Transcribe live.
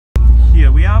here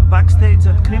we are backstage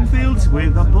at Creamfields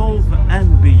with Above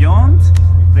and Beyond.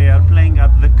 They are playing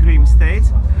at the Cream stage.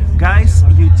 Guys,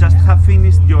 you just have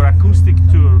finished your acoustic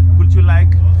tour. Would you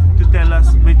like to tell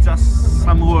us with just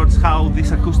some words how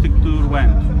this acoustic tour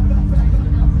went?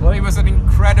 Well, it was an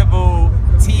incredible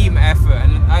team effort,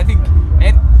 and I think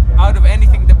out of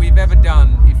anything that we've ever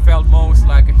done, it felt most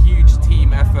like a huge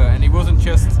team effort. And it wasn't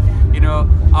just, you know,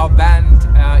 our band,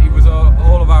 it was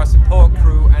all of our support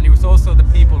crew, and it was also the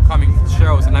people coming to the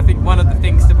shows. And I think one of the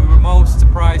things that we were most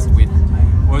surprised with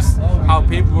was how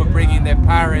people were bringing their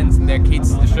parents and their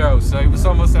kids to the show. So it was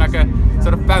almost like a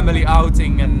sort of family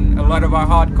outing, and a lot of our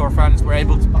hardcore fans were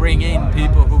able to bring in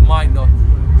people who might not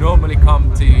normally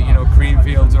come to, you know,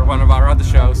 Creamfields or one of our other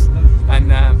shows,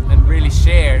 and really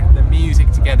share the music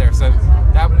together. So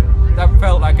that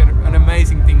felt like an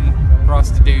amazing thing for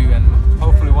us to do, and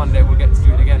hopefully one day we'll get to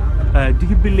do it again. Do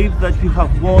you believe that you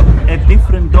have won a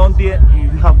different audience? You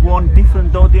have won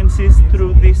different audiences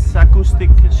through these acoustic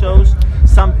shows.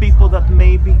 Some people that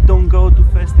maybe don't go to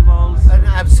festivals.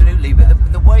 Absolutely,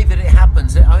 but the way that it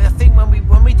happens, I think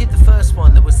when we did the first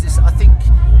one, there was this. I think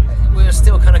we were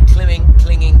still kind of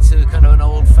clinging to kind of an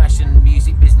old-fashioned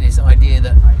music business idea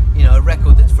that, you know, a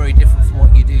record that's very different from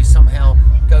what you do somehow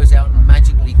goes out and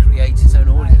magically creates its own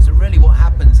audience. And really, what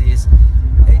happens is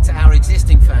it's our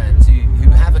existing fans who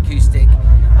have acoustic,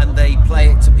 and they play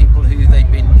it to people who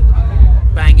they've been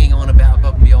banging on about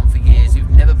Above and Beyond for years, who've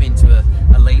never been to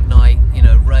a late night, you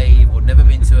know, rave, or never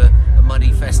been to a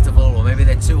muddy festival, or maybe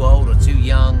they're too old or too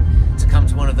young to come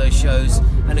to one of those shows.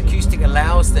 And acoustic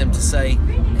allows them to say,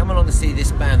 come along and see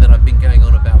this band that I've been going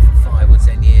on about for 5 or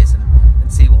 10 years,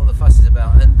 and see what all the fuss is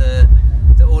about. And the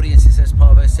audiences, as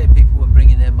Pavo said, people were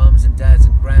bringing their mums and dads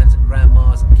and grands and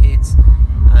grandmas and kids,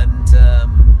 and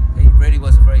it really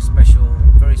was a very special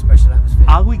atmosphere.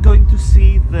 Are we going to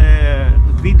see the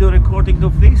video recording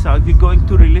of this? Are you going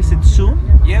to release it soon?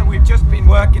 Yeah, we've just been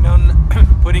working on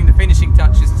putting the finishing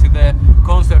touches to the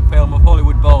concert film of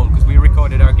Hollywood Bowl, because we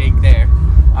recorded our gig there.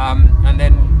 And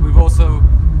then we've also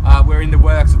we're in the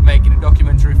works of making a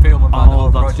documentary film about the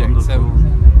whole project. Wonderful.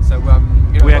 So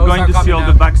you know, we are going to see all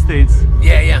the backstage.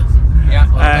 Yeah.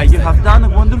 You have done a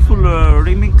wonderful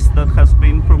remix that has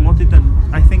been promoted,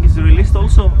 and I think is released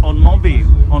also on Moby,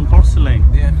 on Porcelain.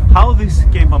 Yeah. How this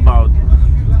came about?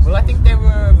 Well, I think they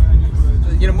were,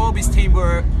 you know, Moby's team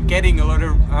were getting a lot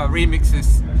of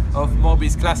remixes of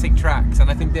Moby's classic tracks, and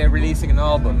I think they're releasing an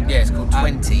album. Yeah, it's called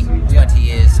 20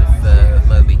 years of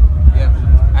Moby.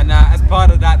 Yeah, and as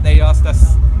part of that, they asked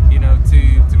us, you know, to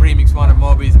remix one of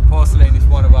Moby's, and Porcelain is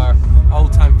one of our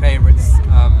all-time favorites.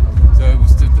 So it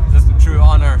was just a true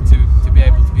honor to be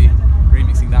able to be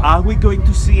remixing that. Are we going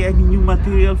to see any new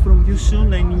material from you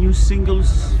soon? Any new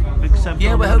singles? Except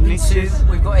Yeah, we're hoping mixes? to.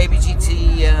 We've got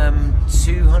ABGT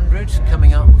 200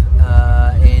 coming up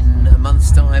in a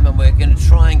month's time, and we're going to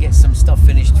try and get some stuff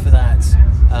finished for that.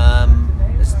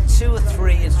 There's 2 or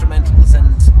 3 instrumentals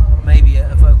and maybe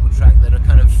a vocal track that are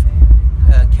kind of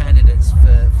candidates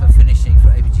for finishing for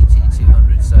ABGT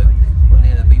 200. So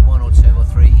there'll be 1 or 2 or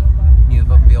 3 new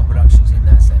Above and Beyond productions in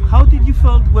that set. How did you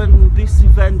felt when this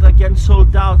event again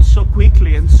sold out so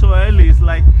quickly and so early? It's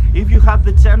like, if you had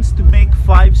the chance to make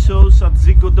 5 shows at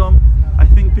Ziggo Dome, I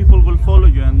think people will follow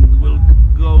you and will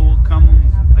come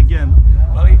again.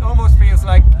 Well, it almost feels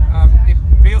like it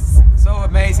feels so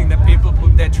amazing that people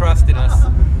put their trust in us,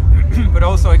 but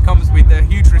also it comes with a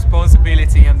huge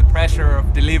responsibility and the pressure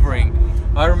of delivering.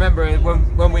 I remember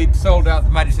when we sold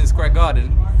out Madison Square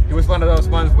Garden, it was one of those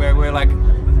ones where we're like,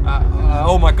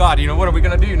 oh my God, you know, what are we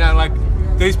gonna do now? Like,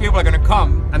 these people are gonna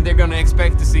come and they're gonna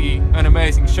expect to see an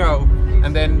amazing show.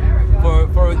 And then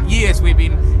for years we've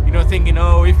been, you know, thinking,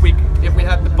 oh, if we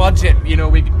had the budget, you know,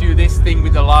 we could do this thing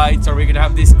with the lights, or we could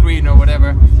have this screen or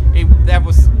whatever. That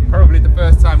was probably the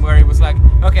first time where it was like,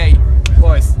 okay,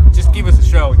 boys, just give us a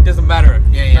show. It doesn't matter.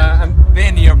 Yeah. And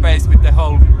then you're faced with the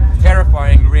whole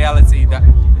terrifying reality that,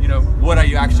 you know, what are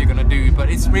you actually gonna do? But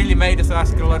it's really made us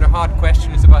ask a lot of hard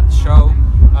questions about the show.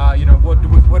 You know,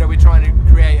 what are we trying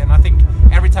to create? And I think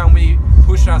every time we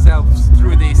push ourselves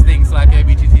through these things like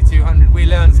ABGT 200, we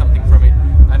learn something from it,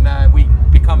 and we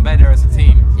become better as a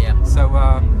team. Yeah. So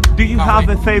do you have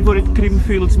a favorite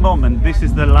Creamfields moment? This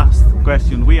is the last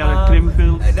question. We are at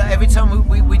Creamfields. Every time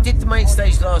we did the main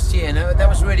stage last year, and that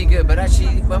was really good. But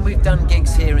actually, when we've done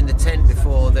gigs here in the tent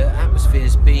before, the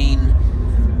atmosphere's been.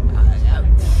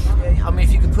 I mean,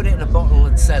 if you could put it in a bottle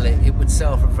and sell it, it would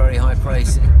sell for a very high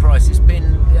price. It's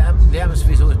been, the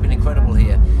atmosphere's always been incredible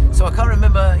here. So I can't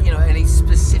remember, you know, any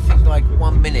specific like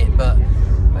 1 minute, but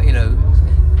you know,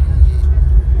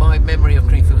 my memory of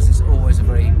Creamfields is always a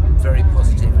very, very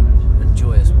positive and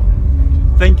joyous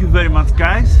one. Thank you very much,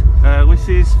 guys.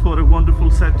 Wishes for a wonderful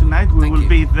set tonight. We Thank will you.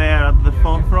 be there at the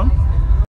forefront.